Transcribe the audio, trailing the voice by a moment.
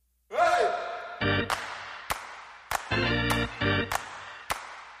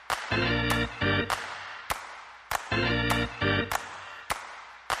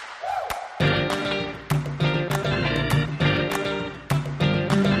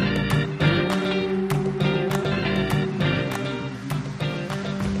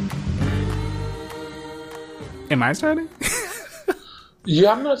Am I starting?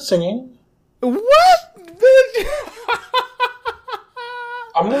 Yeah, I'm not singing. What? Bitch?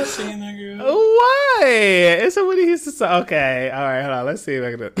 I'm not singing that girl. Why? It's a Whitney Houston song. Okay, all right, hold on. Let's see if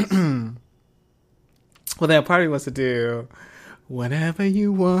I can do. Well, then part of me wants to do whatever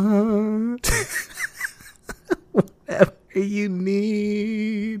you want, whatever you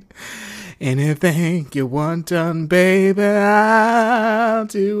need, anything you want done, baby, I'll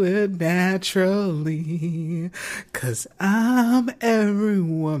do it naturally, 'cause I'm every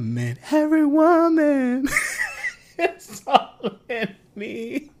woman, it's all in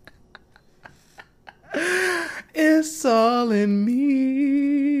me. It's all in me.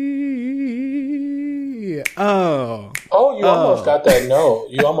 Oh, you almost got that note.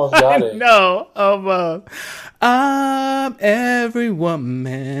 You almost got it. No, almost. I'm every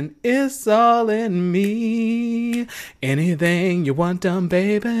woman. It's all in me. Anything you want done,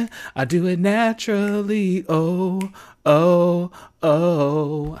 baby, I do it naturally. Oh. I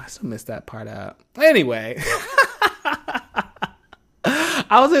still missed that part out. Anyway.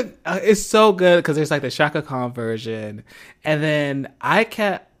 It's so good because there's like the Chaka Khan version, and then I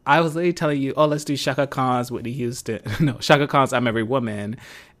was literally telling you, oh, let's do Chaka Khan's Whitney Houston. No, Chaka Khan's I'm Every Woman,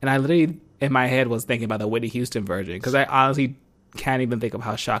 and I literally in my head was thinking about the Whitney Houston version because I honestly can't even think of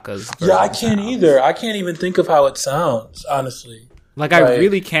how Chaka's version I can't sounds. either. I can't even think of how it sounds, honestly. Like I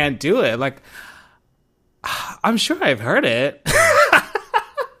really can't do it. Like I'm sure I've heard it.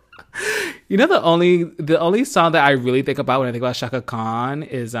 You know, the only song that I really think about when I think about Chaka Khan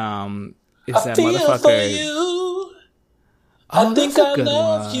is that motherfucker. For you. I think I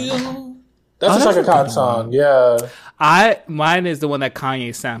love you. That's a Chaka Khan song. Yeah. Mine is the one that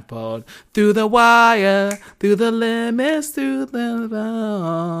Kanye sampled. Through the wire, through the limits, through the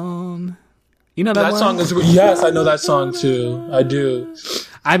bone. You know that song is yes, I know that song too. I do.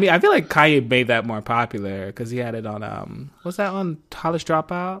 I mean, I feel like Kanye made that more popular because he had it on what's that on College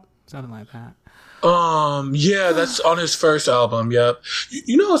Dropout? Something like that. Yeah, that's on his first album. Yep.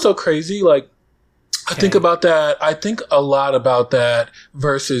 You know what's so crazy? Like, I think about that. I think a lot about that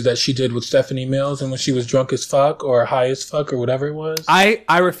verses that she did with Stephanie Mills, and when she was drunk as fuck or high as fuck or whatever it was. I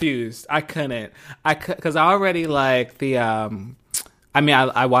refused. I couldn't. Because I already like the. I mean,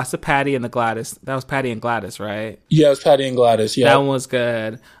 I watched the Patty and the Gladys. That was Patty and Gladys, right? Yeah, it was Patty and Gladys. Yeah, that one was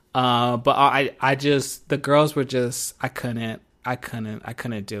good. But I just the girls were just I couldn't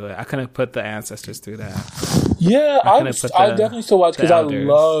do it. I couldn't put the ancestors through that. Yeah, I definitely still watch because I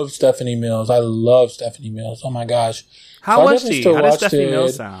love Stephanie Mills. Oh my gosh. How was she? How did Stephanie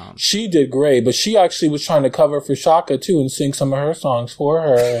Mills sound? She did great, but she actually was trying to cover for Chaka too and sing some of her songs for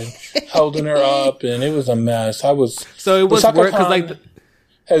her and holding her up, and it was a mess. So it was work because like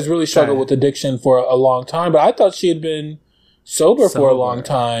has really struggled with addiction for a long time, but I thought she had been sober for a long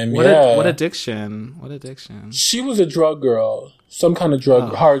time. What addiction? She was a drug girl. Some kind of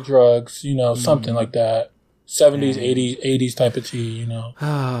drug, hard drugs, something like that. 70s, 80s type of tea,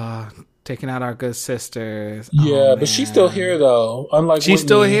 Taking out our good sisters. Yeah, but she's still here though. Unlike she's Whitney.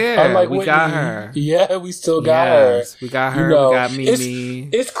 Still here. Unlike we Whitney. got her. Yeah, we still got her. We got her. We got Mimi.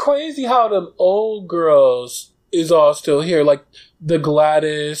 It's crazy how the old girls is all still here. Like the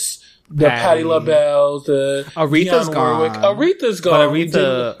Gladys, the Patti LaBelle, the Aretha's gone. Aretha's gone.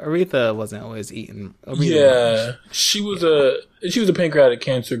 But Aretha wasn't always eating. She was a pancreatic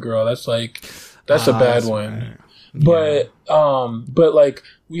cancer girl. That's a bad one. Right. But like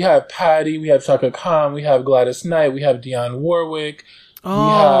we have Patty, we have Chaka Khan, we have Gladys Knight, we have Dionne Warwick.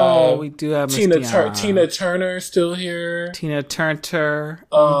 We do have Tina Turner still here. Tina Turner.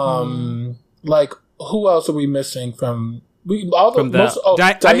 Like who else are we missing from? Diana Ross.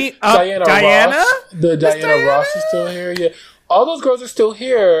 Diana Ross is still here. Yeah, all those girls are still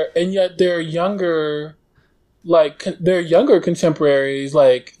here, and yet they're younger. Like they're younger contemporaries.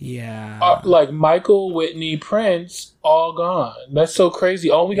 Like like Michael, Whitney, Prince, all gone. That's so crazy.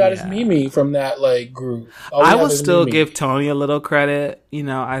 All we got is Mimi from that like group. I will still give Tony a little credit.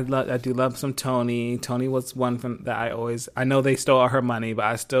 I do love some Tony. Tony was one from that I know they stole all her money, but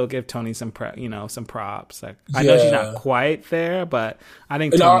I still give Tony some props. Like I know she's not quite there, but I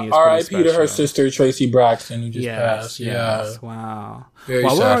think Tony is pretty special. R.I.P. to her sister Tracy Braxton who just passed. Yes, wow. Very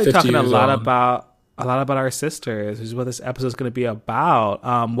well, sad, we're already talking a lot old. about our sisters, which is what this episode is going to be about.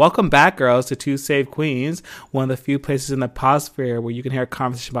 Welcome back, girls, to Two Save Queens, one of the few places in the podsphere where you can hear a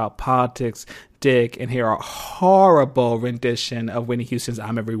conversation about politics, dick, and hear a horrible rendition of Whitney Houston's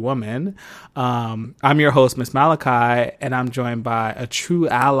I'm Every Woman. I'm your host, Miss Malachi, and I'm joined by a true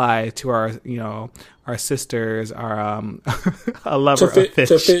ally to our sisters, our a lover of fish.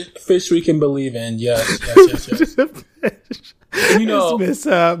 To fish we can believe in, yes.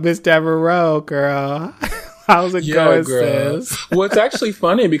 Miss Deborah Rowe, girl. How's it going, sis? Well, it's actually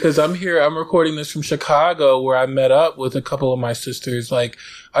funny because I'm recording this from Chicago where I met up with a couple of my sisters. Like,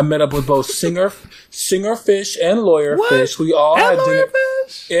 I met up with both Singer Fish and Lawyer Fish. We all had dinner.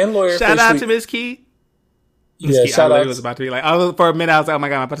 And Lawyer Fish. Shout out to Miss Key. Yeah, shout out. Was about to be like, for a minute, I was like, oh my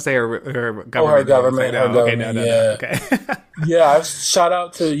God, I'm about to say her government. Oh, her government. Like, no, okay, yeah. Okay. Yeah, shout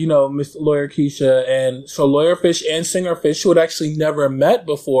out to, Miss Lawyer Keisha. And so Lawyer Fish and Singer Fish, who had actually never met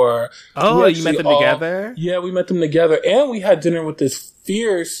before. Oh, you met them together? Yeah, we met them together. And we had dinner with this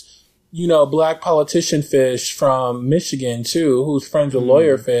fierce, black politician Fish from Michigan too, who's friends with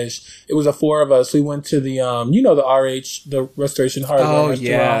Lawyer Fish. It was the four of us. We went to the, the RH, the Restoration Hardware restaurant.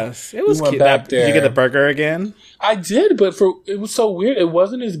 Yes. It was cute. Back there. Did you get the burger again? I did, but it was so weird. It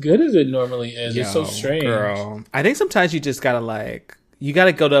wasn't as good as it normally is. It's so strange. Girl. I think sometimes you just gotta you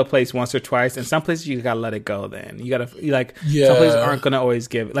gotta go to a place once or twice, and some places you gotta let it go then. You gotta, some places aren't gonna always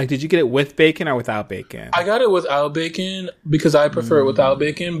give. Like, did you get it with bacon or without bacon? I got it without bacon because I prefer it without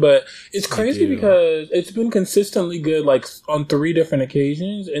bacon, but it's crazy because it's been consistently good, like, on 3 different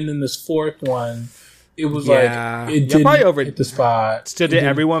occasions, and then this 4th one, it was it didn't hit the spot. Still, did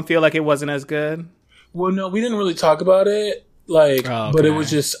everyone feel like it wasn't as good? Well, no, we didn't really talk about it. But it was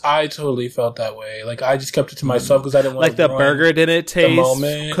just, I totally felt that way. Like, I just kept it to myself because I didn't want to the burger didn't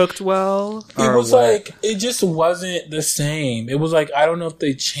taste cooked well? It was what? It just wasn't the same. It was I don't know if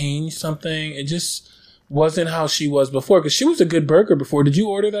they changed something. It just wasn't how she was before, because she was a good burger before. Did you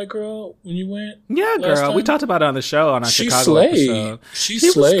order that, girl, when you went? Yeah, girl. We talked about it on the show, on our Chicago slayed. episode. She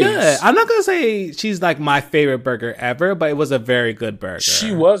was good. I'm not going to say she's my favorite burger ever, but it was a very good burger.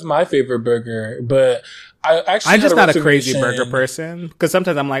 She was my favorite burger, but I'm just not a crazy burger person, because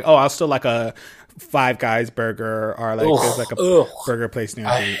sometimes I'm like, oh, I'll still like a Five Guys burger, or there's a burger place near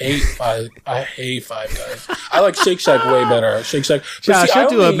me. I hate Five Guys. I like Shake Shack way better. Shake Shack. I should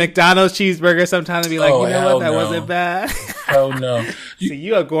do a McDonald's cheeseburger sometime and be like, that wasn't bad. Oh no. So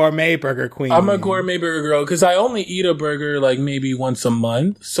you a gourmet burger queen. I'm a gourmet burger girl because I only eat a burger maybe once a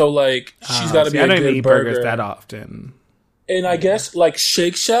month. So she's got to be a good burger. I don't even eat burgers that often. And I guess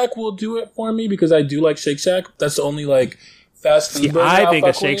Shake Shack will do it for me because I do like Shake Shack. That's the only fast food burger. I think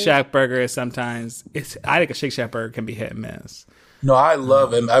a Shake Shack burger is sometimes I think a Shake Shack burger can be hit and miss. No, I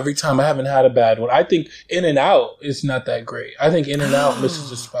love them every time. I haven't had a bad one. I think In-N-Out is not that great. I think In-N-Out misses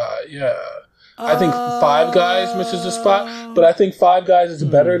the spot. Yeah. I think Five Guys misses the spot, but I think Five Guys is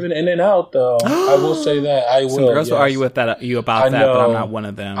better than In-N-Out, though. I will say that. I will. Some girls will argue about that, but I'm not one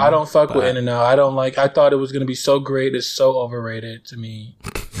of them. I don't fuck with In-N-Out. I don't I thought it was going to be so great. It's so overrated to me.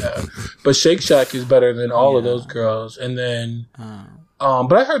 Yeah. But Shake Shack is better than all of those girls. And then,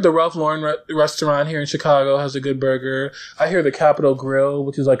 but I heard the Ralph Lauren restaurant here in Chicago has a good burger. I hear the Capitol Grill,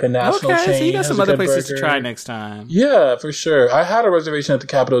 which is a national chain. So you got some other places to try next time. Yeah, for sure. I had a reservation at the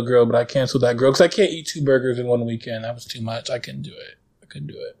Capitol Grill, but I canceled that grill because I can't eat 2 burgers in one weekend. That was too much. I couldn't do it.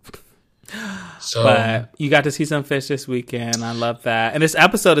 So, but you got to see some fish this weekend. I love that. And this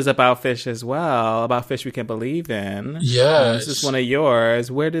episode is about fish as well, about fish we can believe in. Yeah. This is one of yours.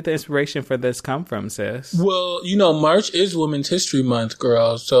 Where did the inspiration for this come from, sis? Well, March is Women's History Month,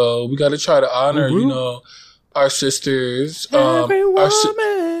 girl. So we got to try to honor, our sisters. Every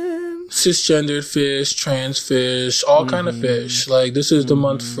woman. Cisgendered fish, trans fish, all kind of fish. This is the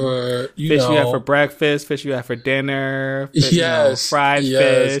month for, fish you have for breakfast, fish you have for dinner, fish, fried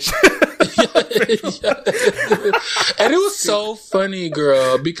fish. And it was so funny,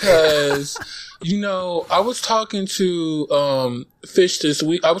 girl, because I was talking to fish this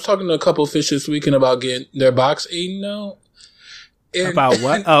week. I was talking to a couple of fish this weekend about getting their box eaten out. And, about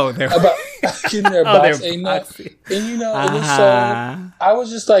what? Oh, they're about getting their box eaten out. And it was so. I was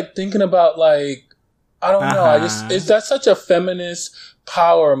just thinking about I don't know. That's such a feminist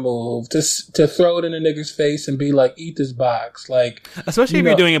power move to throw it in a nigga's face and be like, eat this box. Especially if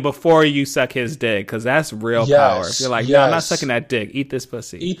you're doing it before you suck his dick, because that's real power. If you're like, no, I'm not sucking that dick. Eat this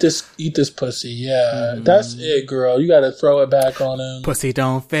pussy. Eat this pussy. Yeah. That's it, girl. You got to throw it back on him. Pussy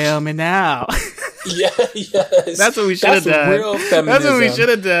don't fail me now. Yes. That's what we should have done. Real feminism. That's what we should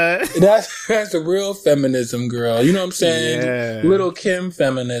have done. That's the real feminism, girl. You know what I'm saying? Yeah. Little Kim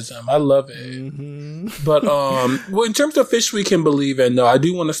feminism. I love it. Mm-hmm. But in terms of fish we can believe in, though, I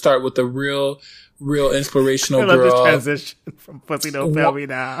do want to start with the real inspirational girl. I love this transition from pussy don't fail me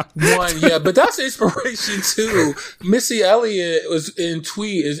now. But that's inspiration too. Missy Elliott was in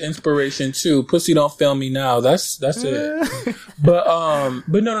Tweet is inspiration too. Pussy don't fail me now. That's it. But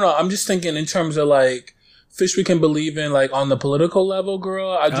no. I'm just thinking in terms of fish we can believe in, on the political level,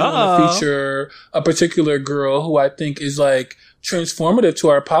 girl. I do want to feature a particular girl who I think is transformative to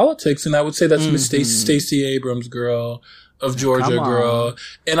our politics, and I would say that's Miss Stacey Abrams, girl. Of Georgia, girl.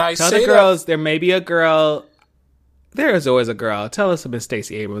 And I tell say the girls there may be a girl there is always a girl. Tell us who Miss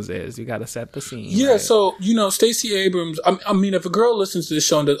Stacey Abrams is. You got to set the scene. Yeah, right? So, Stacey Abrams, I mean, if a girl listens to this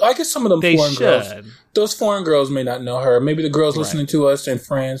show, I guess some of them girls, those foreign girls may not know her. Maybe the girls listening to us in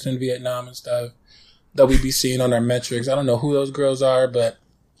France and Vietnam and stuff that we be seeing on our metrics. I don't know who those girls are, but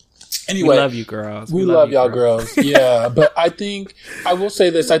anyway. We love you girls. We love y'all girls. Yeah, but I will say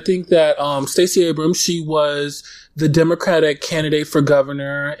this. I think that Stacey Abrams, she was the Democratic candidate for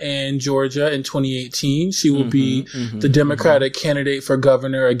governor in Georgia in 2018. She will be the Democratic candidate for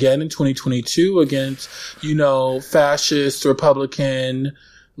governor again in 2022 against, fascist Republican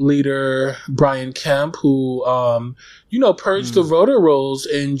leader Brian Kemp, who, purged the voter rolls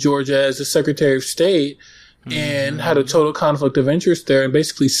in Georgia as the Secretary of State and had a total conflict of interest there and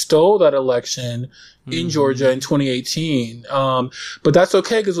basically stole that election in Georgia in 2018. But that's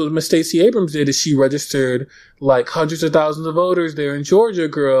okay, because what Miss Stacey Abrams did is she registered like hundreds of thousands of voters there in Georgia,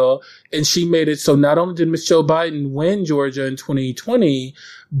 girl. And she made it so not only did Miss Joe Biden win Georgia in 2020,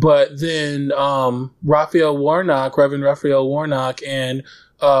 but then Reverend Raphael Warnock and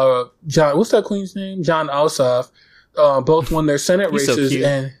John, what's that queen's name? John Ossoff, both won their Senate races.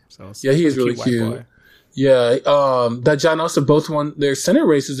 So cute. He is really cute. Yeah, that John Ossoff both won their Senate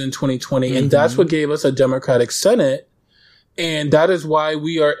races in 2020, and that's what gave us a Democratic Senate. And that is why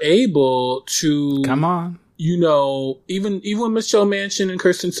we are able to even with Miss Jo Manchin and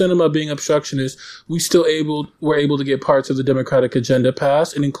Kirsten Sinema being obstructionists, we're able to get parts of the Democratic agenda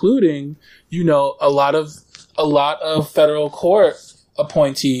passed, and including, a lot of federal court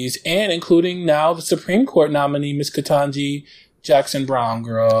appointees, and including now the Supreme Court nominee, Miss Ketanji Jackson Brown,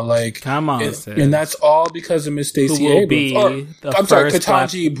 girl. Like, come on, and that's all because of Miss Stacey Abrams.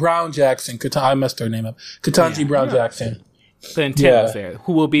 Ketanji Brown Jackson. I messed her name up. Ketanji Brown Jackson. The intent was there.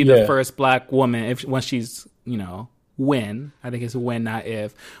 Who will be the first black woman when she's, when, I think it's when, not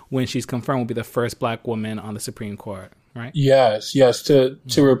if, when she's confirmed, will be the first black woman on the Supreme Court, right? Yes, to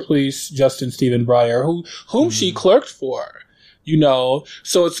replace Justin Stephen Breyer, whom she clerked for,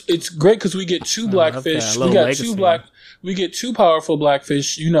 So it's great because we get two blackfish. We get two powerful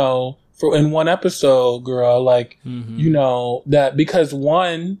blackfish, for in one episode, girl. Like, that because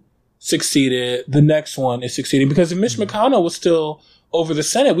one succeeded, the next one is succeeding. Because if Mitch McConnell was still over the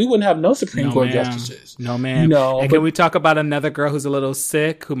Senate, we wouldn't have no Supreme Court justices. No, man. Can we talk about another girl who's a little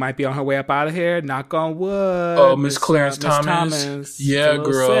sick, who might be on her way up out of here? Knock on wood. Oh, Miss Clarence Thomas. Yeah,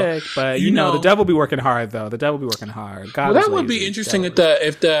 girl. Sick, but the devil be working hard, though. The devil be working hard. God, that would be interesting if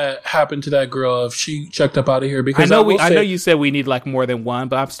that happened to that girl, if she checked up out of here. Because I know you said we need like more than one,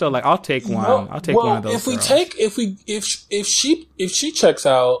 but I'm still like, I'll take one. I'll take one of those. If she checks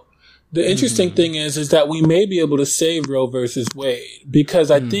out. The interesting thing is that we may be able to save Roe versus Wade, because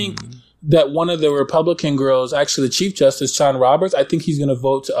I think that one of the Republican girls, actually the Chief Justice, John Roberts, I think he's going to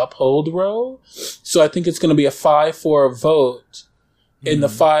vote to uphold Roe. So I think it's going to be a 5-4 vote. And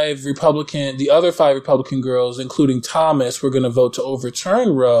the other 5 Republican girls, including Thomas, were going to vote to overturn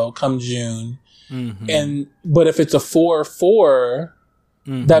Roe come June. But if it's a 4-4,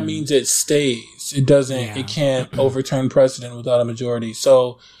 that means it stays. It doesn't, it can't overturn precedent without a majority.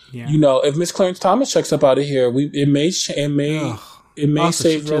 So, if Miss Clarence Thomas checks up out of here, it may save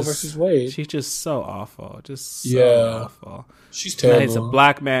Roe versus Wade. She's just so awful. Just so awful. She's terrible. It's a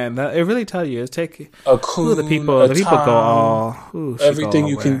black man. It really tell you. It's take a coon, the people. The people go all everything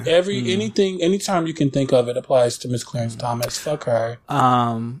you can. Anytime you can think of it applies to Miss Clarence Thomas. Fuck her.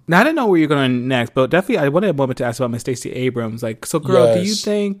 Now I didn't know where you're going next, but definitely I wanted a moment to ask about Miss Stacey Abrams. Like, so girl, do you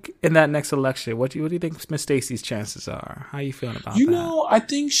think in that next election, what do you think Miss Stacey's chances are? How are you feeling about that? I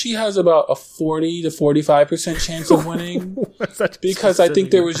think she has about a 40 to 45% chance of winning because I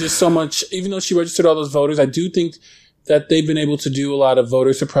think there was just so much. Even though she registered all those voters, I do think that they've been able to do a lot of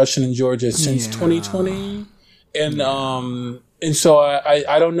voter suppression in Georgia since 2020. And so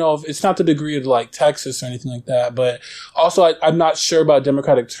I don't know if it's not the degree of like Texas or anything like that, but also I'm not sure about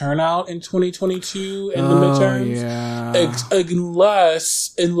Democratic turnout in 2022 in the midterms.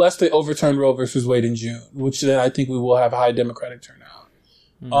 Unless they overturn Roe versus Wade in June, which then I think we will have high Democratic turnout.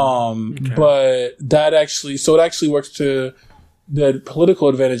 But it actually works to the political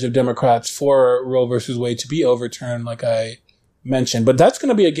advantage of Democrats for Roe versus Wade to be overturned, like I mentioned. But that's going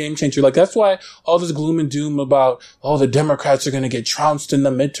to be a game changer. Like, that's why all this gloom and doom about, the Democrats are going to get trounced in the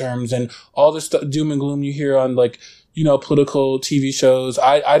midterms and all this doom and gloom you hear on, like, political TV shows.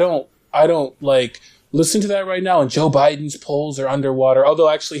 I don't like listen to that right now. And Joe Biden's polls are underwater, although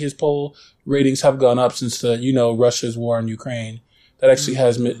actually his poll ratings have gone up since Russia's war in Ukraine. That actually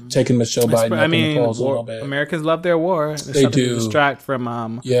has taken Miss Joe Biden up in the polls a little bit. Americans love their war. They do. To distract from,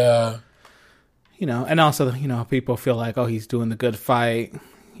 and also, people feel like, he's doing the good fight,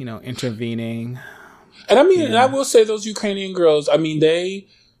 intervening. And I mean, and I will say those Ukrainian girls, I mean,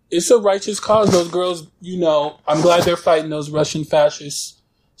 it's a righteous cause. Those girls, I'm glad they're fighting those Russian fascist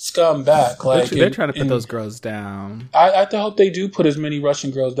scum back. Like they're trying to put those girls down. I hope they do put as many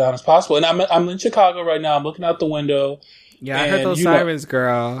Russian girls down as possible. And I'm in Chicago right now. I'm looking out the window. Yeah, I heard those sirens,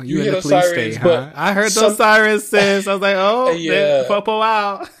 girl. You in the police state, huh? I heard those sirens, sis. I was like, oh, yeah. Popo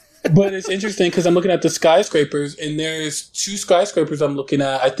out. But it's interesting because I'm looking at the skyscrapers, and there's 2 skyscrapers I'm looking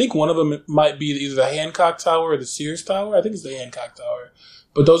at. I think one of them might be either the Hancock Tower or the Sears Tower. I think it's the Hancock Tower.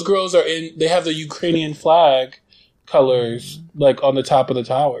 But those girls they have the Ukrainian flag colors, like, on the top of the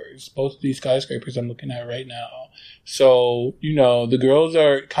towers. Both of these skyscrapers I'm looking at right now. So, the girls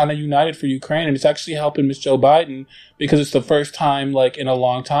are kind of united for Ukraine, and it's actually helping Miss Joe Biden because it's the first time, like, in a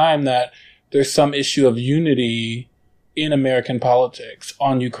long time that there's some issue of unity in American politics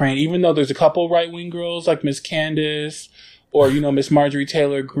on Ukraine, even though there's a couple right-wing girls like Miss Candace or, Miss Marjorie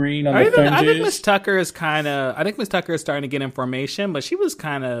Taylor Greene on the fringes. I think Miss Tucker is starting to get information, but she was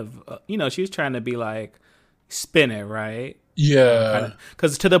kind of, she was trying to be like, spin it, right? Yeah.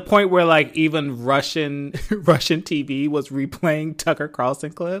 Because to the point where, like, even Russian TV was replaying Tucker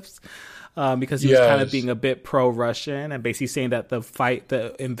Carlson clips. Because he was kind of being a bit pro-Russian and basically saying that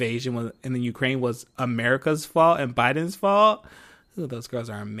the invasion in the Ukraine was America's fault and Biden's fault. Ooh, those girls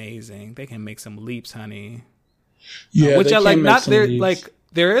are amazing. They can make some leaps, honey. Yeah, which I like. Not there. Like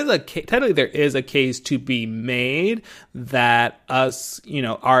there is a case to be made that us,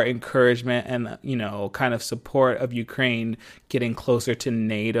 our encouragement and kind of support of Ukraine getting closer to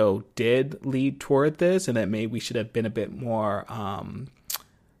NATO did lead toward this, and that maybe we should have been a bit more.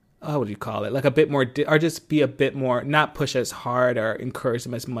 What do you call it? Like a bit more, or just be a bit more, not push as hard or encourage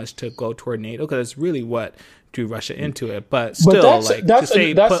them as much to go toward NATO, because it's really what drew Russia into it. But still, that's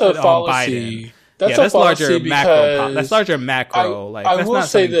a fallacy. That's larger macro. That's larger macro. I will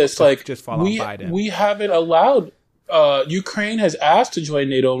say this: like, just fall on Biden. We haven't allowed. Ukraine has asked to join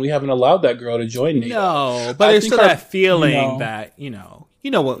NATO, and we haven't allowed that girl to join NATO. No, but there's still that feeling that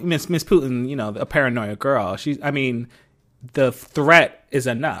what Miss Putin, a paranoia girl. The threat is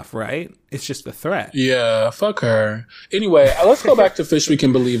enough, right? It's just the threat. Yeah, fuck her. Anyway, let's go back to Fish We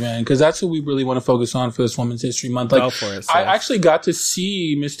Can Believe In, because that's who we really want to focus on for this Women's History Month. Like, go for it, I actually got to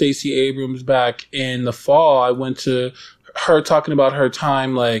see Miss Stacey Abrams back in the fall. I went to her talking about her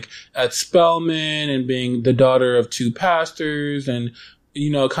time, like, at Spelman and being the daughter of 2 pastors and,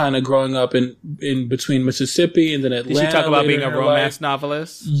 kind of growing up in between Mississippi and then Atlanta. Did she talk about being a romance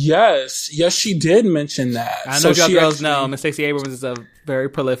novelist? Yes, she did mention that. I know y'all girls know Miss Stacey Abrams is a very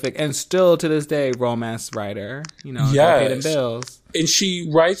prolific and still to this day romance writer. Paying bills. And she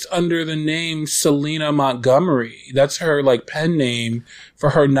writes under the name Selena Montgomery. That's her pen name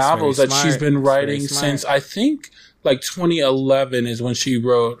for her novels that she's been writing since I think 2011 is when she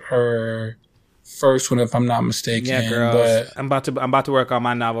wrote her first one, if I'm not mistaken. Yeah, girls. But I'm about to work on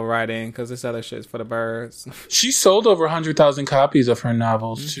my novel writing because this other shit's for the birds. She sold over 100,000 copies of her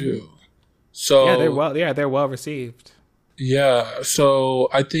novels too. So they're well received. Yeah, so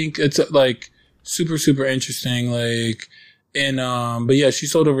I think it's super super interesting. But yeah, she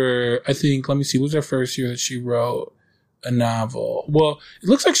sold over. I think let me see, what was her first year that she wrote a novel? Well, it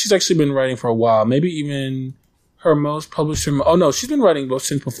looks like she's actually been writing for a while. Maybe even. Her most published. Oh no, she's been writing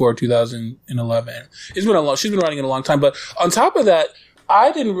since before 2011. She's been writing it a long time. But on top of that,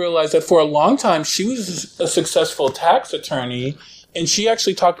 I didn't realize that for a long time she was a successful tax attorney, and she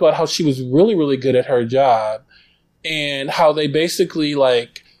actually talked about how she was really, really good at her job, and how they basically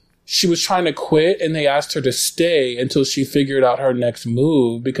she was trying to quit, and they asked her to stay until she figured out her next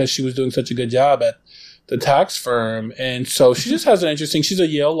move because she was doing such a good job at the tax firm. And so she just has she's a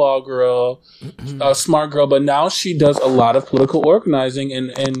Yale law girl, a smart girl, but now she does a lot of political organizing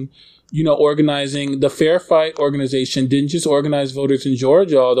and organizing. The Fair Fight organization didn't just organize voters in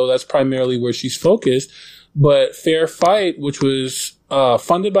Georgia, although that's primarily where she's focused, but Fair Fight, which was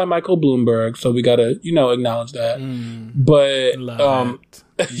funded by Michael Bloomberg, so we gotta acknowledge that. But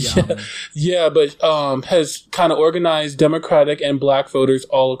has kind of organized Democratic and Black voters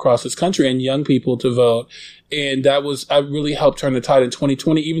all across this country and young people to vote. And that really helped turn the tide in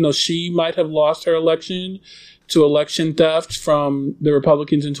 2020, even though she might have lost her election to election theft from the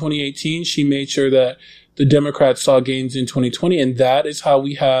Republicans in 2018. She made sure that the Democrats saw gains in 2020. And that is how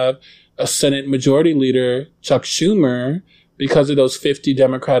we have a Senate Majority Leader, Chuck Schumer, because of those 50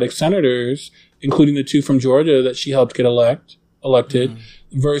 Democratic senators, including the 2 from Georgia that she helped get elected,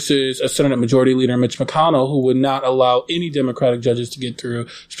 versus a Senate Majority Leader, Mitch McConnell, who would not allow any Democratic judges to get through,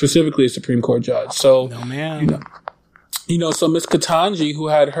 specifically a Supreme Court judge. So, so Miss Ketanji, who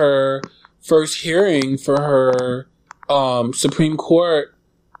had her first hearing for her Supreme Court,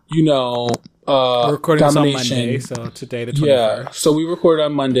 We're recording this on Monday, so today the 21st. Yeah, so we recorded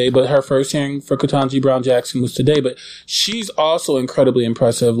on Monday, but her first hearing for Ketanji Brown Jackson was today. But she's also incredibly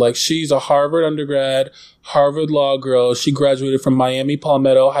impressive. Like, she's a Harvard undergrad, Harvard law girl. She graduated from Miami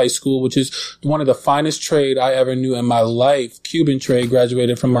Palmetto High School, which is one of the finest trade I ever knew in my life. Cuban trade.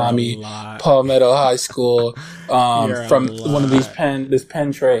 Graduated from Miami Palmetto High School. From one of this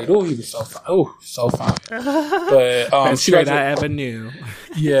pen trade. Oh, he was so fine. Oh, so fine. But she trade I ever knew.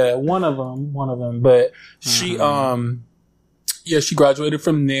 Yeah, one of them. But she she graduated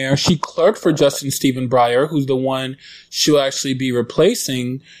from there. She clerked for Justin Stephen Breyer, who's the one she'll actually be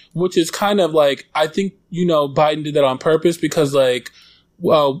replacing, which is kind of like, I think, Biden did that on purpose because, like,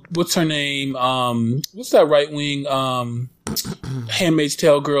 well, what's her name? What's that right wing, Handmaid's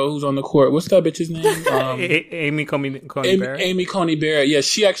Tale girl who's on the court? What's that bitch's name? Amy Coney Barrett. Amy Coney Barrett. Yeah,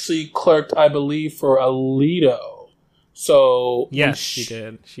 she actually clerked, I believe, for Alito. So yes, she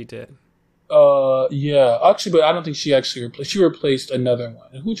did. She did. Yeah, actually, but I don't think she actually replaced. She replaced another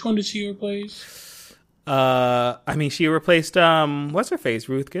one. Which one did she replace? She replaced what's her face?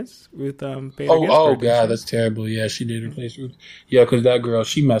 Ruth Bader Ginsburg. God, that's terrible. Yeah, she did replace Ruth. Yeah, because that girl,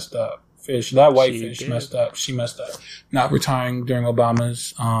 she messed up. That white fish messed up. She messed up. Not retiring during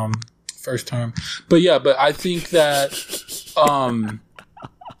Obama's first term. But I think that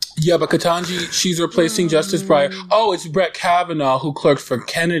but Ketanji, she's replacing Justice Breyer. Oh, it's Brett Kavanaugh who clerked for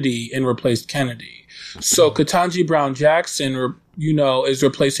Kennedy and replaced Kennedy. So Ketanji Brown Jackson, is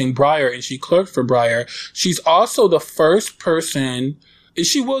replacing Breyer, and she clerked for Breyer. She's also the first person, and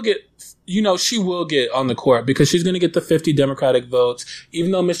she will get on the court because she's going to get the 50 Democratic votes.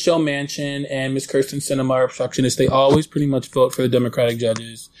 Even though Miss Joe Manchin and Miss Kirsten Sinema are obstructionists, they always pretty much vote for the Democratic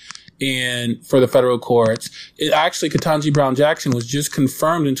judges. And for the federal courts, Ketanji Brown Jackson was just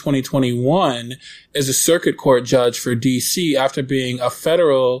confirmed in 2021 as a circuit court judge for DC after being a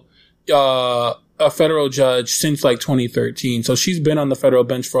federal judge since like 2013. So she's been on the federal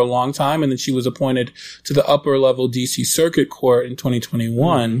bench for a long time, and then she was appointed to the upper level DC circuit court in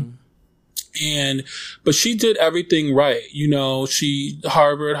 2021. But she did everything right. She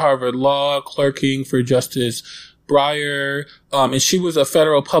Harvard law, clerking for Justice Breyer, and she was a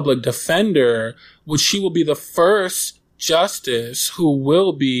federal public defender, which she will be the first justice who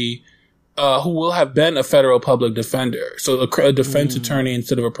will have been a federal public defender. So a defense attorney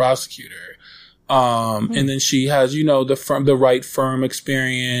instead of a prosecutor. And then she has, the right firm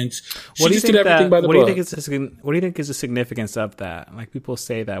experience. She just did everything by the book. What do you think is the significance of that? Like, people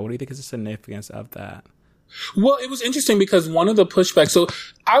say that. What do you think is the significance of that? Well, it was interesting because one of the pushbacks, so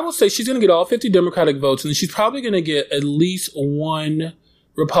I will say she's going to get all 50 Democratic votes, and she's probably going to get at least one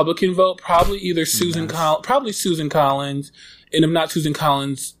Republican vote, probably either Susan Collins, and if not Susan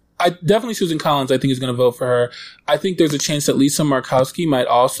Collins, definitely Susan Collins, I think, is going to vote for her. I think there's a chance that Lisa Murkowski might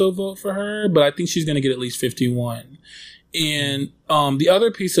also vote for her, but I think she's going to get at least 51. And the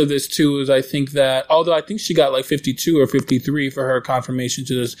other piece of this, too, is I think that, although I think she got like 52 or 53 for her confirmation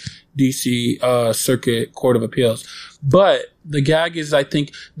to this D.C. Circuit Court of Appeals. But the gag is, I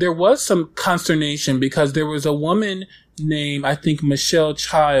think, there was some consternation because there was a woman named, I think, Michelle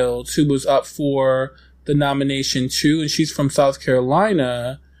Childs, who was up for the nomination, too, and she's from South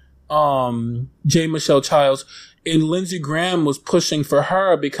Carolina. J. Michelle Childs. And Lindsey Graham was pushing for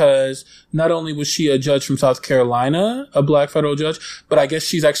her because not only was she a judge from South Carolina, a black federal judge, but I guess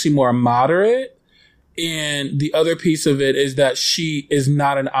she's actually more moderate. And the other piece of it is that she is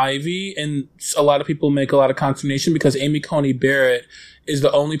not an Ivy. And a lot of people make a lot of consternation because Amy Coney Barrett is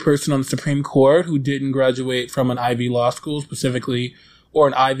the only person on the Supreme Court who didn't graduate from an Ivy law school specifically, or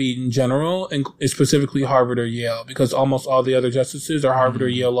an Ivy in general, and specifically Harvard or Yale, because almost all the other justices are Harvard or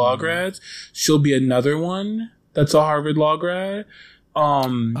Yale law grads. She'll be another one that's a Harvard law grad.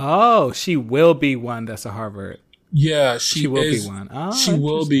 She will be one that's a Harvard. Yeah, she will be one. Oh, she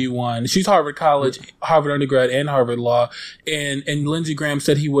will be one. She's Harvard College, Harvard undergrad, and Harvard Law. And Lindsey Graham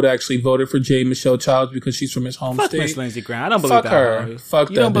said he would actually voted for J. Michelle Childs because she's from his home state. Miss Lindsey Graham. I don't believe that. Her. Fuck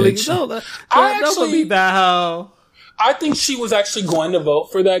that. You don't believe? Don't believe that hoe. I think she was actually going to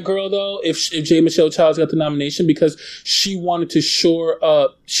vote for that girl, though, if J. Michelle Childs got the nomination, because she wanted to shore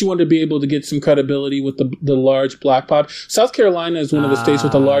up, she wanted to be able to get some credibility with the large black pop. South Carolina is one of the states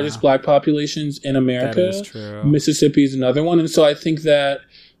with the largest black populations in America. That is true. Mississippi is another one. And so I think that,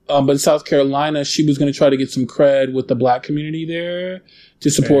 but in South Carolina, she was going to try to get some cred with the black community there to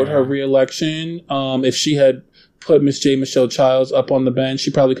support her reelection. If she had put Miss J. Michelle Childs up on the bench. She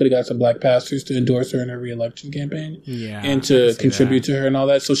probably could have got some black pastors to endorse her in her re-election campaign, and to contribute to her and all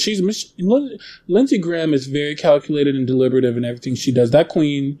that. So Lindsey Graham is very calculated and deliberative in everything she does. That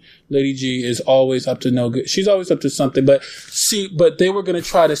queen, Lady G, is always up to no good. She's always up to something. But they were going to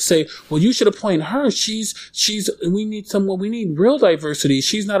try to say, well, you should appoint her. We need real diversity.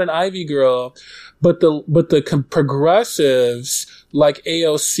 She's not an Ivy girl. But the progressives like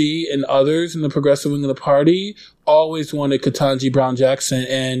AOC and others in the progressive wing of the party always wanted Ketanji Brown Jackson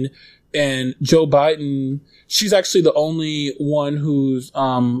and Joe Biden. She's actually the only one who's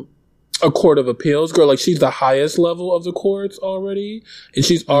a court of appeals girl. Like, she's the highest level of the courts already, and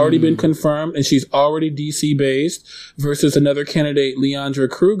she's already been confirmed, and she's already DC based. Versus another candidate, Leandra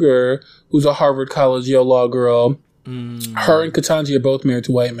Kruger, who's a Harvard College Yale Law girl. Her and Ketanji are both married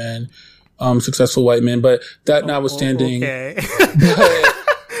to white men. Successful white men, but that notwithstanding, okay.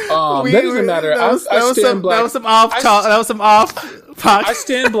 That doesn't matter. That was some off. I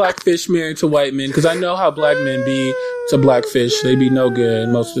stand blackfish married to white men because I know how black men be to blackfish. They be no good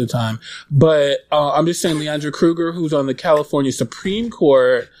most of the time. But I'm just saying, Leandra Kruger, who's on the California Supreme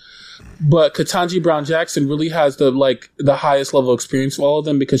Court, but Ketanji Brown Jackson really has the highest level of experience of all of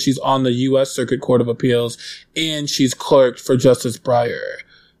them because she's on the U.S. Circuit Court of Appeals and she's clerked for Justice Breyer.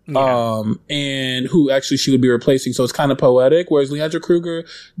 Yeah. And who actually she would be replacing. So it's kind of poetic. Whereas Leandra Kruger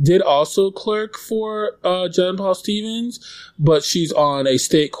did also clerk for, John Paul Stevens, but she's on a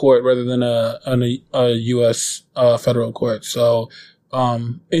state court rather than a U.S. Federal court. So,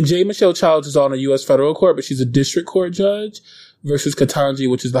 and J. Michelle Childs is on a U.S. federal court, but she's a district court judge versus Ketanji,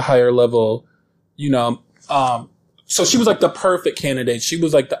 which is the higher level, so she was like the perfect candidate. She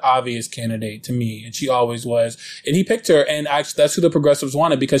was like the obvious candidate to me, and she always was. And he picked her, and actually that's who the progressives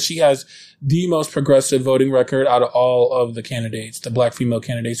wanted because she has the most progressive voting record out of all of the candidates, the black female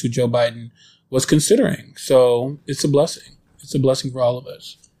candidates who Joe Biden was considering. So it's a blessing. It's a blessing for all of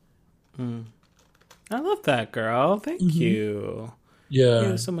us. I love that, girl. Thank you. Yeah. You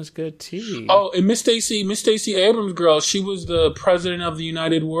have so much good tea. Oh, and Miss Stacey Abrams, girl, she was the president of the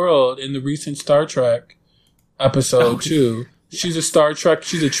United World in the recent Star Trek episode too. She's a Star Trek.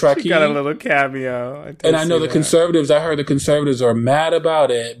 She's a Trekkie. She got a little cameo. I know the conservatives. I heard the conservatives are mad about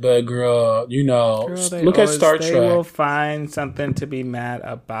it, but girl, look at Star Trek. They will find something to be mad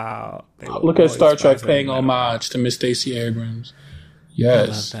about. Look at Star Trek paying homage to Miss Stacey Abrams.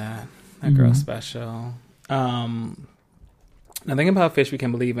 Yes, I love that. That girl's special. Now thinking about Fish We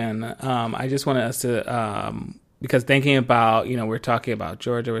Can Believe In, I just wanted us to. Because thinking about, we're talking about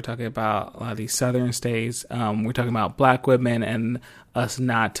Georgia, we're talking about a lot of these southern states, we're talking about black women and us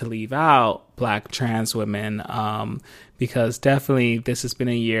not to leave out black trans women, because definitely this has been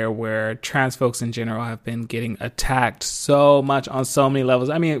a year where trans folks in general have been getting attacked so much on so many levels.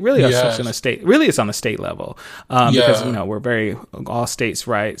 I mean, really, it's on the state level, because, we're very all states'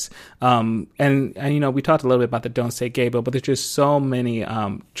 rights. And we talked a little bit about the Don't Say Gay bill, but there's just so many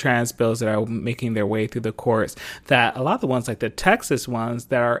trans bills that are making their way through the courts that a lot of the ones, like the Texas ones,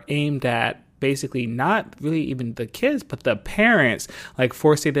 that are aimed at basically not really even the kids, but the parents, like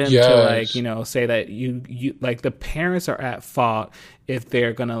forcing them to say that you like the parents are at fault if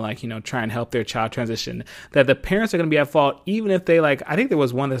they're gonna try and help their child transition, that the parents are gonna be at fault even if they I think there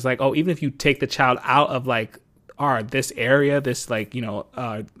was one that's even if you take the child out of this area, this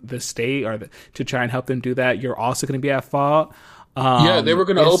the state to try and help them do that, you're also gonna be at fault. They were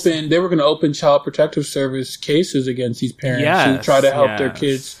going to open child protective service cases against these parents who try to help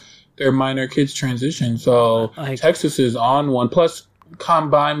their minor kids transition. So Texas is on one. Plus,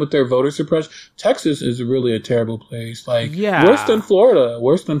 combined with their voter suppression, Texas is really a terrible place. Worse than Florida.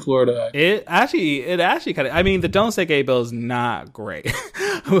 It actually kind of. I mean, the Don't Say Gay bill is not great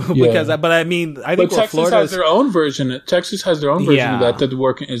because, but I mean, I think Texas has their own version. Texas has their own version of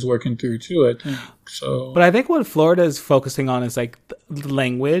that is working through too, I think. So, but I think what Florida is focusing on is the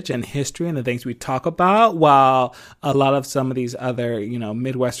language and history and the things we talk about, while a lot of some of these other,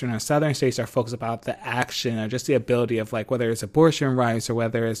 Midwestern or Southern states are focused about the action or just the ability of whether it's abortion rights or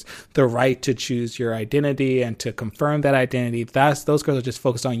whether it's the right to choose your identity and to confirm that identity. Those girls are just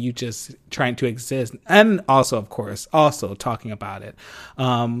focused on you just trying to exist, and also, of course, talking about it.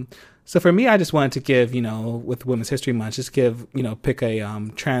 So for me, I just wanted to give, with Women's History Month, pick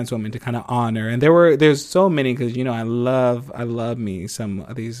a trans woman to kind of honor. And there's so many because, I love me some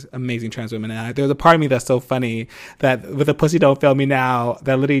of these amazing trans women. And there's a part of me that's so funny that with the Pussy Don't Fail Me Now,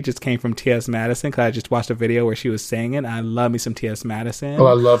 that literally just came from T.S. Madison, because I just watched a video where she was saying it. I love me some T.S. Madison. Oh,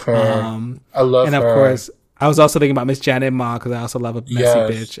 I love her. And of course, I was also thinking about Miss Janet Ma, because I also love a messy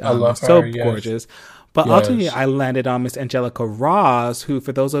bitch. I love her. So gorgeous. But ultimately, I landed on Miss Angelica Ross, who,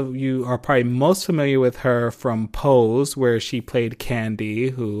 for those of you are probably most familiar with her from Pose, where she played Candy,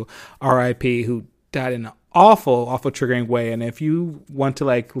 who R.I.P., who died in an awful triggering way. And if you want to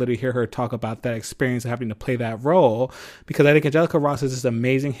like literally hear her talk about that experience of having to play that role, because I think Angelica Ross has this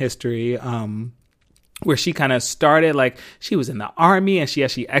amazing history, where she kind of started, like, she was in the army and she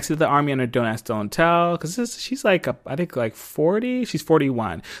actually exited the army under Don't Ask, Don't Tell, because she's like, I think like 40, she's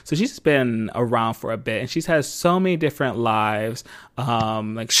 41. So she's been around for a bit and she's had so many different lives.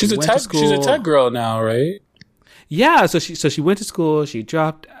 Like she's a tech girl now, right? Yeah, so she went to school, she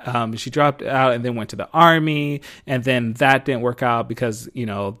dropped out and then went to the army, and then that didn't work out because, you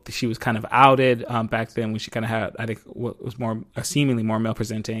know, she was kind of outed back then when she kind of had, I think, what was more seemingly more male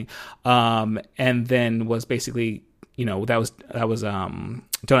presenting, and then was basically, you know, that was Don't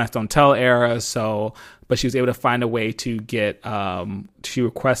Ask, Don't Tell era. So, but she was able to find a way to get, she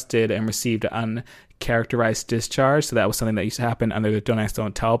requested and received an uncharacterized discharge. So that was something that used to happen under the Don't Ask,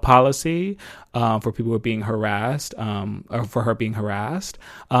 Don't Tell policy, for people who were being harassed, or for her being harassed.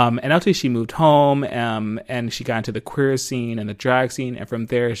 And ultimately she moved home, and she got into the queer scene and the drag scene. And from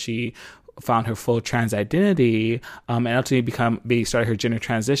there she found her full trans identity, and ultimately started her gender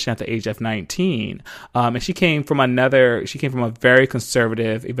transition at the age of 19. And she came from a very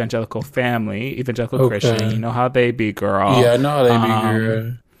conservative evangelical family, evangelical Christian. You know how they be, girl. Yeah, I know how they be,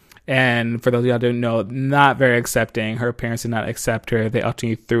 girl. And for those of y'all who don't know, not very accepting. Her parents did not accept her. They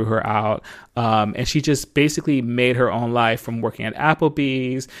ultimately threw her out. And she just basically made her own life, from working at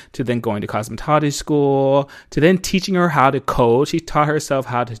Applebee's to then going to cosmetology school to then teaching her how to code. She taught herself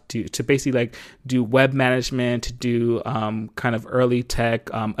how to basically like do web management, to do kind of early tech,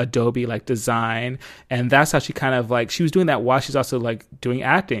 Adobe like design. And that's how she kind of like, she was doing that while she's also like doing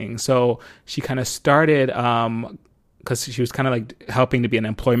acting. So she kind of started, because she was kind of like helping to be an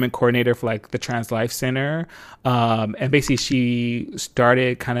employment coordinator for like the Trans Life Center. And basically she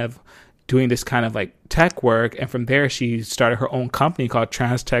started kind of doing this kind of like tech work. And from there, she started her own company called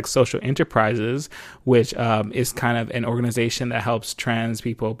Trans Tech Social Enterprises, which is kind of an organization that helps trans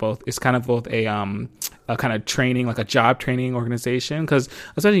people both. It's kind of both a kind of training, like a job training organization. Because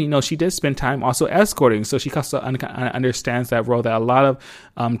essentially, you know, she did spend time also escorting. So she also understands that role that a lot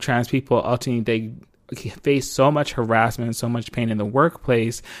of trans people ultimately, they face so much harassment and so much pain in the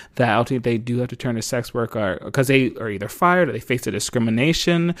workplace that ultimately they do have to turn to sex work, because they are either fired or they face a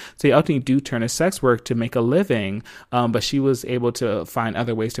discrimination. So they ultimately do turn to sex work to make a living. But she was able to find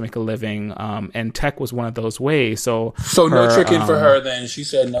other ways to make a living. And tech was one of those ways. So no tricking for her then. She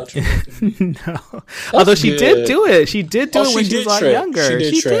said no tricking. No. Although she did do it. She did do it when she was a lot younger.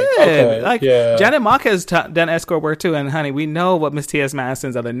 She did. Okay. Like, yeah. Janet Mock has done escort work too. And honey, we know what Miss T.S.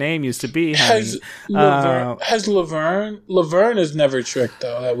 Madison's other name used to be, honey. Has Laverne has never tricked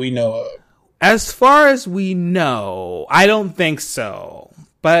though that we know of. As far as we know, I don't think so.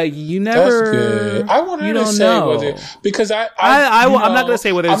 But you never. That's good. I want her to say whether, because I'm not going to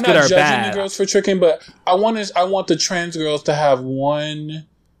say whether it's good or bad. I'm not judging the girls for tricking, but I want the trans girls to have one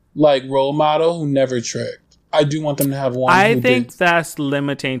like role model who never tricked. I do want them to have one. I think that's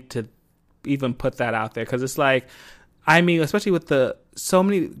limiting to even put that out there, because it's like, I mean, especially with so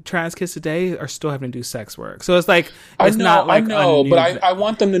many trans kids today are still having to do sex work. So it's like, it's not like, I know, but I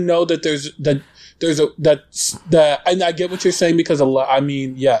want them to know that and I get what you're saying, because a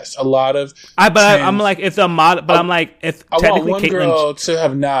lot of, I'm like, if the model, but I'm like, if I want one girl to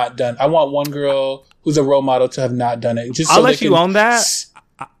have not done, I want one girl who's a role model to have not done it. Just I'll let you own that.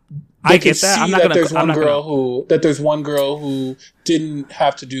 I get that. I'm not gonna. There's one girl who didn't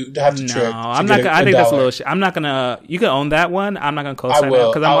have to trick. I'm not. I think that's a little. I'm not gonna. You can own that one. I'm not gonna co-sign that,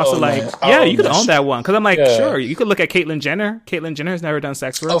 because I'm also like, you can own that one, because I'm like, sure, you could look at Caitlyn Jenner. Caitlyn Jenner has never done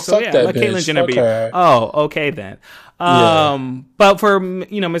sex work, so yeah, let Caitlyn Jenner be. Oh, okay then. But for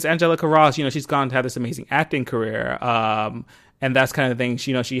Miss Angelica Ross, she's gone to have this amazing acting career. And that's kind of the thing.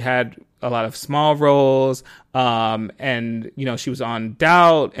 She had a lot of small roles, and she was on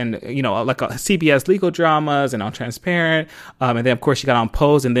Doubt, and like CBS legal dramas, and on Transparent, and then of course she got on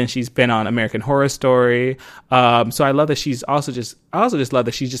Pose, and then she's been on American Horror Story. So I love that I also just love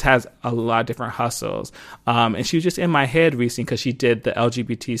that she just has a lot of different hustles. And she was just in my head recently because she did the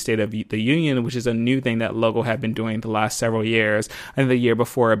LGBT State of the Union, which is a new thing that Logo had been doing the last several years. And the year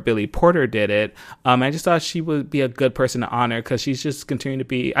before, Billy Porter did it. I just thought she would be a good person to honor, because she's just continuing to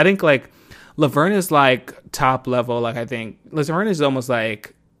be, I think, like, Laverne is like top level. Like, I think Laverne is almost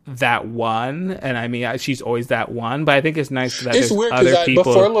like that one, and I mean, she's always that one. But I think it's nice that it's weird, other people.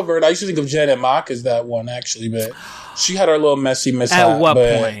 Before Laverne, I used to think of Janet Mock as that one, actually, but she had her little messy mishap. At what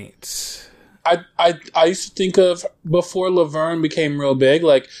point? I used to think of, before Laverne became real big,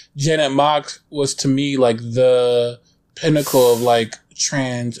 like Janet Mock was to me like the pinnacle of like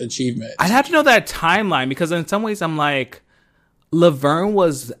trans achievement. I'd have to know that timeline, because in some ways I'm like, Laverne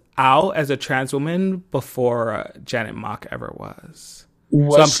was out as a trans woman before Janet Mock ever was.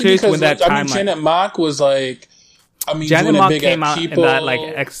 So I'm curious when that timeline. Janet Mock was like, Janet Mock came out in that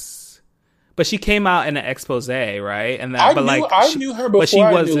like but she came out in an expose, right? And that, I knew her before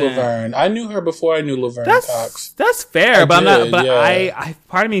I knew Laverne. I knew her before I knew Laverne Cox. That's fair, I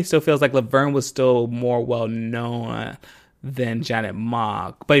part of me still feels like Laverne was still more well known than Janet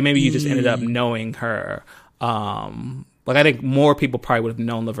Mock, but maybe you just ended up knowing her. I think more people probably would have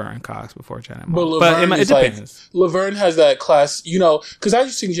known Laverne Cox before Janet Mock. But it depends. Laverne has that class, because I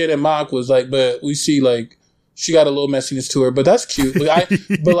just think Janet Mock was like, but we see like, she got a little messiness to her, but that's cute.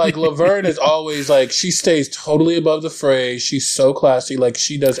 But Laverne is always like, she stays totally above the fray. She's so classy. Like,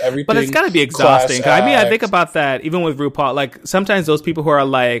 she does everything. But it's got to be exhausting. I think about that even with RuPaul. Like, sometimes those people who are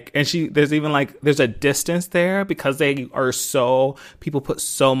like, there's even like, there's a distance there because they are people put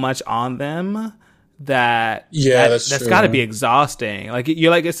so much on them. That's got to be exhausting. Like,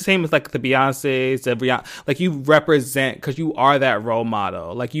 you're like, it's the same with like the Beyoncé's, like, you represent, because you are that role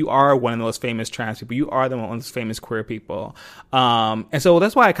model. Like, you are one of those famous trans people. You are one of those famous queer people. And so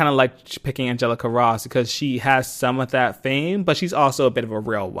that's why I kind of like picking Angelica Ross, because she has some of that fame, but she's also a bit of a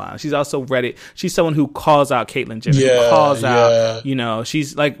real one. She's also ready. She's someone who calls out Caitlyn Jenner, who calls out,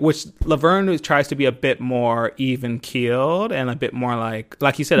 she's like, which Laverne tries to be a bit more even keeled and a bit more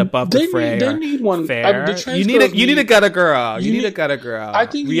like you said, above the fray. They need one. You need a gutter girl. You need a gutter girl. I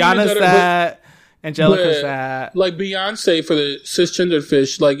think Rihanna's that. Angelica's that. Like Beyonce for the cisgendered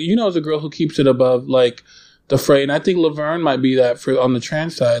fish. Like, is a girl who keeps it above like the fray, and I think Laverne might be that for on the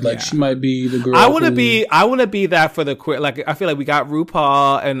trans side. Like, she might be the girl. I want to be that for the queer. Like, I feel like we got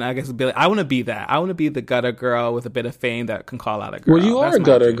RuPaul, and I guess Billy. I want to be that. I want to be the gutter girl with a bit of fame that can call out a girl. Well, you are a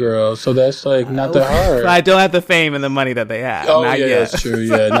gutter girl, so that's like not that hard. I don't have the fame and the money that they have. Oh, not yet. That's true.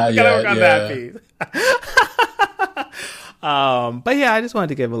 Yeah, not yet. Gotta work on that piece. But yeah, I just wanted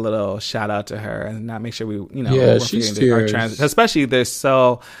to give a little shout out to her and not make sure she's fierce. Especially there's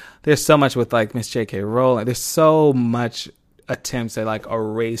so much with like Miss J.K. Rowling. There's so much attempts at like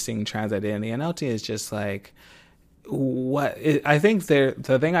erasing trans identity, and LT is just like, I think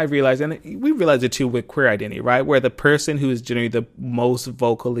the thing I realized, and we realized it too with queer identity, right? Where the person who is generally the most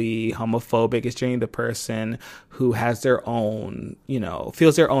vocally homophobic is generally the person who has their own,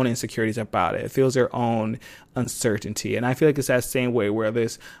 feels their own insecurities about it, feels their own uncertainty. And I feel like it's that same way where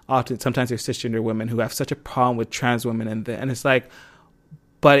sometimes there's cisgender women who have such a problem with trans women, and it's like,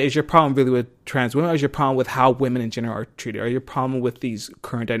 but is your problem really with trans women, or is your problem with how women in general are treated? Or your problem with these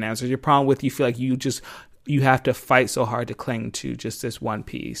current dynamics? Or your problem with, you feel like you have to fight so hard to cling to just this one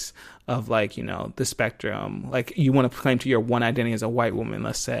piece of like, the spectrum. Like, you want to claim to your one identity as a white woman,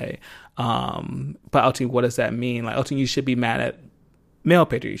 let's say. But ultimately, what does that mean? Like, ultimately, you should be mad at male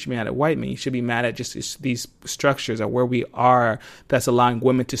patriarchy. You should be mad at white men. You should be mad at just these structures of where we are that's allowing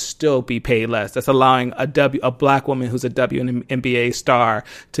women to still be paid less. That's allowing a black woman who's a WNBA star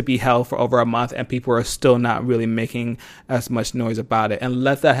to be held for over a month, and people are still not really making as much noise about it. And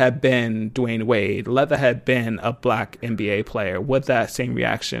let that have been Dwayne Wade, let that have been a black NBA player, would that same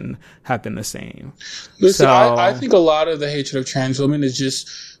reaction have been the same? Listen, I think a lot of the hatred of trans women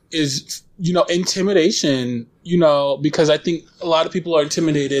is intimidation, because I think a lot of people are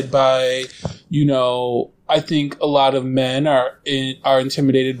intimidated by, I think a lot of men are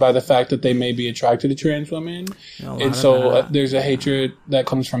intimidated by the fact that they may be attracted to trans women. And so there's a hatred that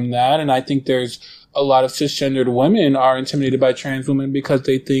comes from that. And I think there's a lot of cisgendered women are intimidated by trans women because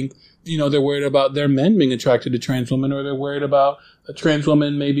they think, they're worried about their men being attracted to trans women, or they're worried about a trans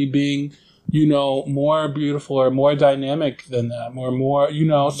woman maybe being, more beautiful or more dynamic than them, or more,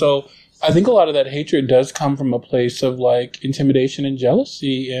 so I think a lot of that hatred does come from a place of like intimidation and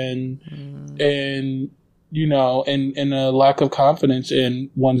jealousy and a lack of confidence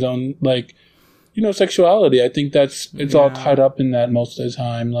in one's own, like, sexuality. I think it's all tied up in that most of the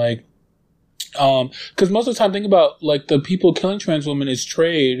time. Like, cause most of the time, think about like the people killing trans women is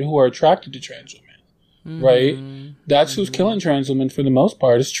trade who are attracted to trans women, right? That's who's killing trans women for the most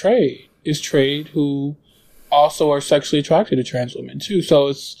part, is trade who also are sexually attracted to trans women too. So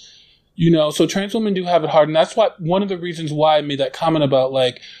it's, so trans women do have it hard. And that's why one of the reasons why I made that comment about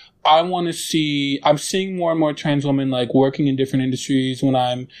like, I'm seeing more and more trans women like working in different industries when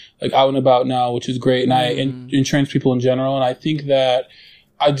I'm like out and about now, which is great. And and trans people in general. And I think that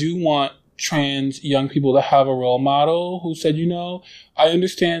I do want trans young people to have a role model who said, I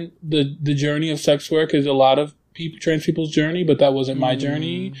understand the journey of sex work is a lot of trans people's journey, but that wasn't my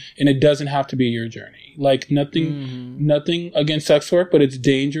journey, and it doesn't have to be your journey. Like nothing against sex work, but it's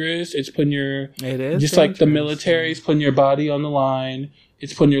dangerous. It's putting it is just dangerous. Like the military is putting your body on the line.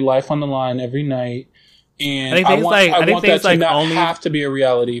 It's putting your life on the line every night. And I want that to not have to be a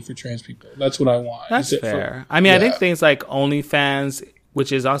reality for trans people. That's what I want. That's fair. I think things like OnlyFans,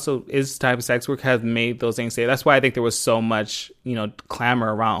 which is type of sex work, has made those things say. That's why I think there was so much,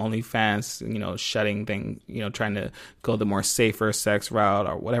 clamor around OnlyFans, shutting things, trying to go the more safer sex route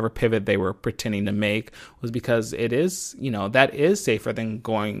or whatever pivot they were pretending to make, was because it is, that is safer than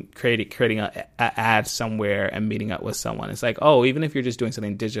creating a ad somewhere and meeting up with someone. It's like, oh, even if you're just doing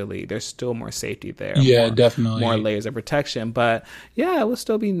something digitally, there's still more safety there. Yeah, definitely. More layers of protection. But yeah, it would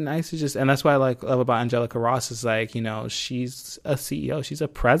still be nice to and that's why I love about Angelica Ross is like, she's a CEO. She's a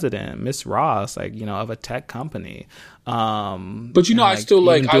president, Miss Ross, of a tech company. But I still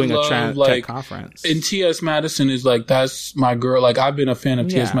I love tech conference. And T.S. Madison is that's my girl. I've been a fan of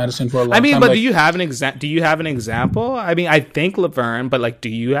T.S. Madison for a long time. But do you have an example? I think Laverne, but do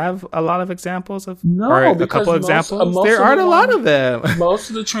you have a lot of examples of a couple examples? There aren't a lot of them. Most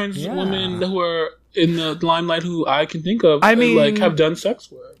of the trans women who are in the limelight who I can think of, have done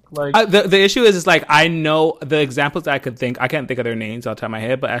sex work. The issue is I know the examples that I can't think of their names off the top of my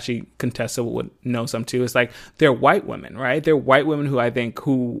head, but actually Contessa would know some too. It's they're white women, right? They're white women who I think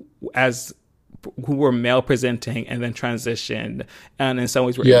who were male presenting and then transitioned, and in some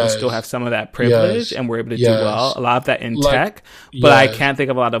ways were able to still have some of that privilege and were able to do well. A lot of that in tech, but I can't think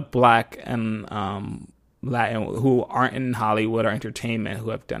of a lot of Black and Latin who aren't in Hollywood or entertainment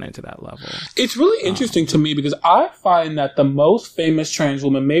who have done it to that level. It's really interesting to me because I find that the most famous trans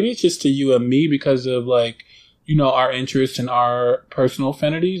woman, maybe it's just to you and me because of our interests and our personal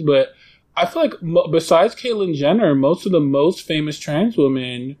affinities, but I feel besides Caitlyn Jenner, most of the most famous trans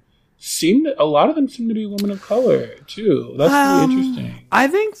women a lot of them seem to be women of color too. That's really interesting. I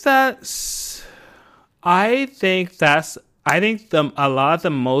think a lot of the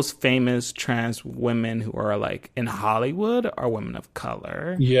most famous trans women who are in Hollywood are women of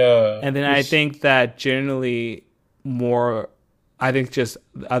color. Yeah. And then I think that generally just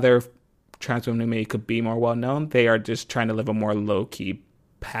other trans women who maybe could be more well known, they are just trying to live a more low key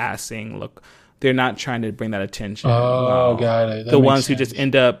passing look. They're not trying to bring that attention. Oh, got it. The ones who just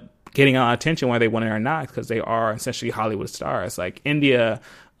end up getting a lot of attention whether they want it or not because they are essentially Hollywood stars. Like India,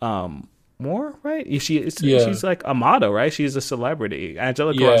 more, right? She's like a model, right? She's a celebrity.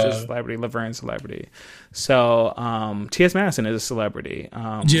 Angelica Ross is a celebrity. Laverne's a celebrity. So T.S. Madison is a celebrity.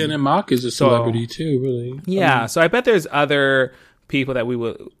 Janet Mock is a celebrity too, really. Yeah. So I bet there's other people that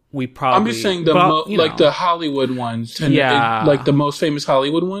we probably... I'm just saying the Hollywood ones. The most famous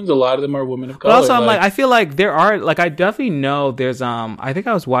Hollywood ones, a lot of them are women of color. But also I feel like there are, I definitely know there's, I think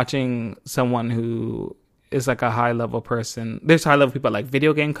I was watching someone who is a high level person. There's high level people at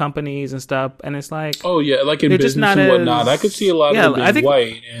video game companies and stuff, and it's in business and whatnot. I could see a lot of them being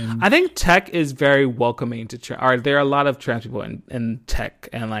white. I think tech is very welcoming to there are a lot of trans people in tech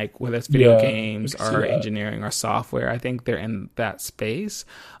and whether it's video games or engineering or software. I think they're in that space.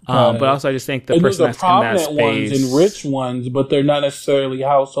 But also I just think the person that's in that space, ones and rich ones, but they're not necessarily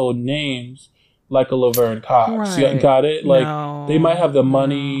household names. Like a Laverne Cox. Right. Got it? They might have the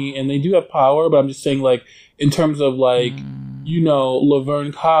money and they do have power, but I'm just saying, in terms of,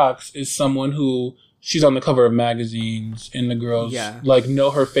 Laverne Cox is someone who, she's on the cover of magazines and the girls,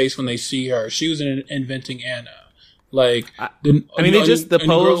 know her face when they see her. She was in Inventing Anna. The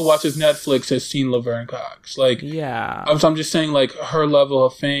girl who watches Netflix has seen Laverne Cox. So I'm just saying, her level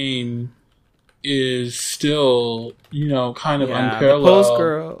of fame is still, kind of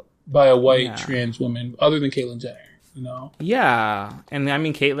unparalleled. By a white trans woman, other than Caitlyn Jenner, Yeah, and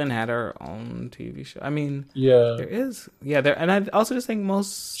Caitlyn had her own TV show. There is, and I also just think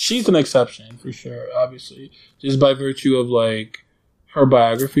she's an exception for sure. Obviously, just by virtue of her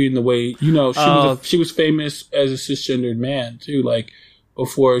biography and the way she was famous as a cisgendered man too.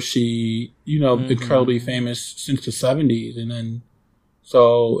 Before she, incredibly famous since the 70s, and then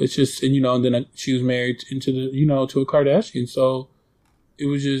so it's just and then she was married into the to a Kardashian, so. It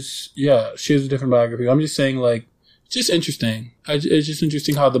was just, she has a different biography. I'm just saying, it's just interesting. It's just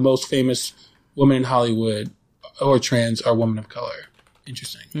interesting how the most famous women in Hollywood or trans are women of color.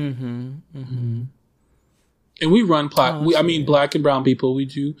 Interesting. And we run black and brown people. We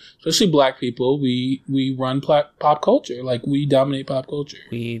do, especially black people. We run pop culture. We dominate pop culture.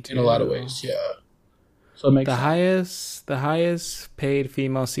 We do. In a lot of ways. Yeah. So it makes the highest paid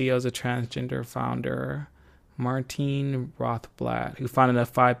female CEO is a transgender founder. Martine Rothblatt, who founded a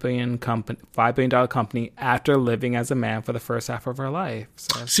 $5 billion company after living as a man for the first half of her life.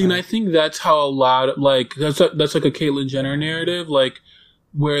 So see, and I think that's how a lot of, like, that's like a Caitlyn Jenner narrative, like,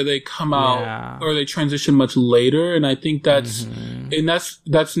 where they come out or they transition much later. And I think that's, and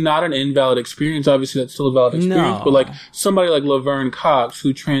that's not an invalid experience. Obviously, that's still a valid experience. But like somebody like Laverne Cox,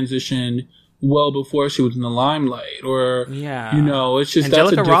 who transitioned well before she was in the limelight, or, you know, it's just,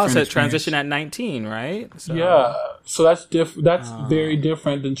 Angelica that's a Ross different had transitioned at 19, right? So. Yeah. So that's that's very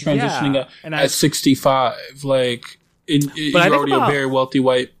different than transitioning at 65. Like, you're already a very wealthy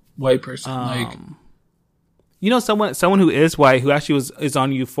white person. Like, you know, someone who is white, who actually is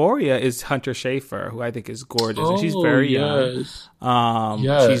on Euphoria, is Hunter Schafer, who I think is gorgeous, and she's very young.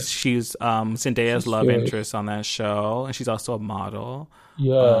 She's Zendaya's love interest on that show, and she's also a model.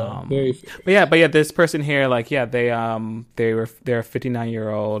 Very. But yeah, this person here, like, they're a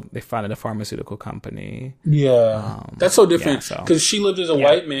 59-year-old. They founded a pharmaceutical company. That's so different because she lived as a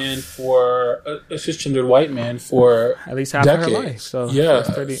white man for a cisgendered white man for at least half decades. of her life. So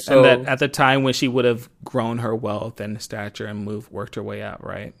 30, so, and that at the time when she would have grown her wealth and stature and worked her way up,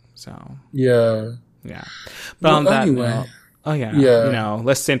 right? So But on that note, you know,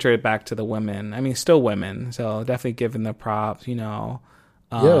 let's center it back to the women. I mean, still women, so definitely giving the props. You know.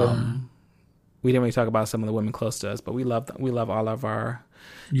 We didn't really talk about some of the women close to us, but we love all of our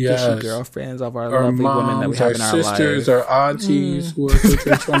girlfriends, of our lovely moms, women that we have in our lives, our sisters, our aunties who are so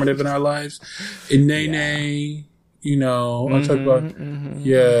transformative in our lives, and Nene, you know, I'll talk about,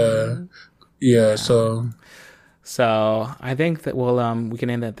 So I think that we can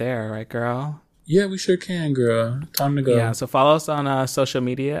end it there, right, girl? Yeah, we sure can, girl. Time to go. Yeah, so follow us on social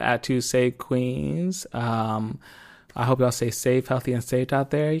media at 2 Save Queens. I hope y'all stay safe, healthy, and safe out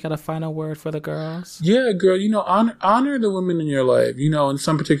there. You got a final word for the girls? Yeah, girl. You know, honor the women in your life, you know, in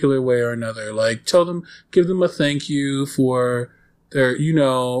some particular way or another. Like, give them a thank you for their, you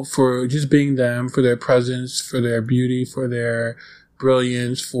know, for just being them, for their presence, for their beauty, for their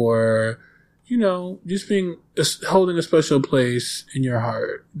brilliance, for, you know, just holding a special place in your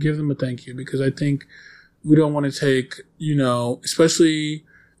heart. Give them a thank you, because I think we don't want to take, you know, especially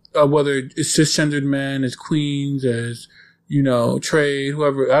whether it's cisgendered men, as queens, as, you know, trade,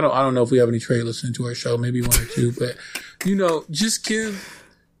 whoever. I don't know if we have any trade listening to our show, maybe one or two, but, you know, just give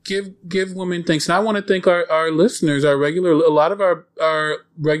women thanks. And I want to thank our listeners, a lot of our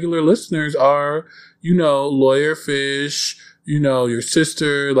regular listeners are, you know, Lawyer Fish, you know, your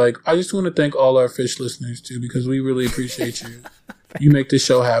sister. Like, I just want to thank all our Fish listeners too, because we really appreciate you. You make this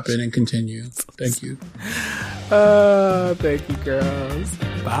show happen and continue. Thank you. Thank you, girls.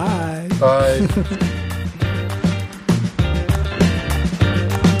 Bye. Bye.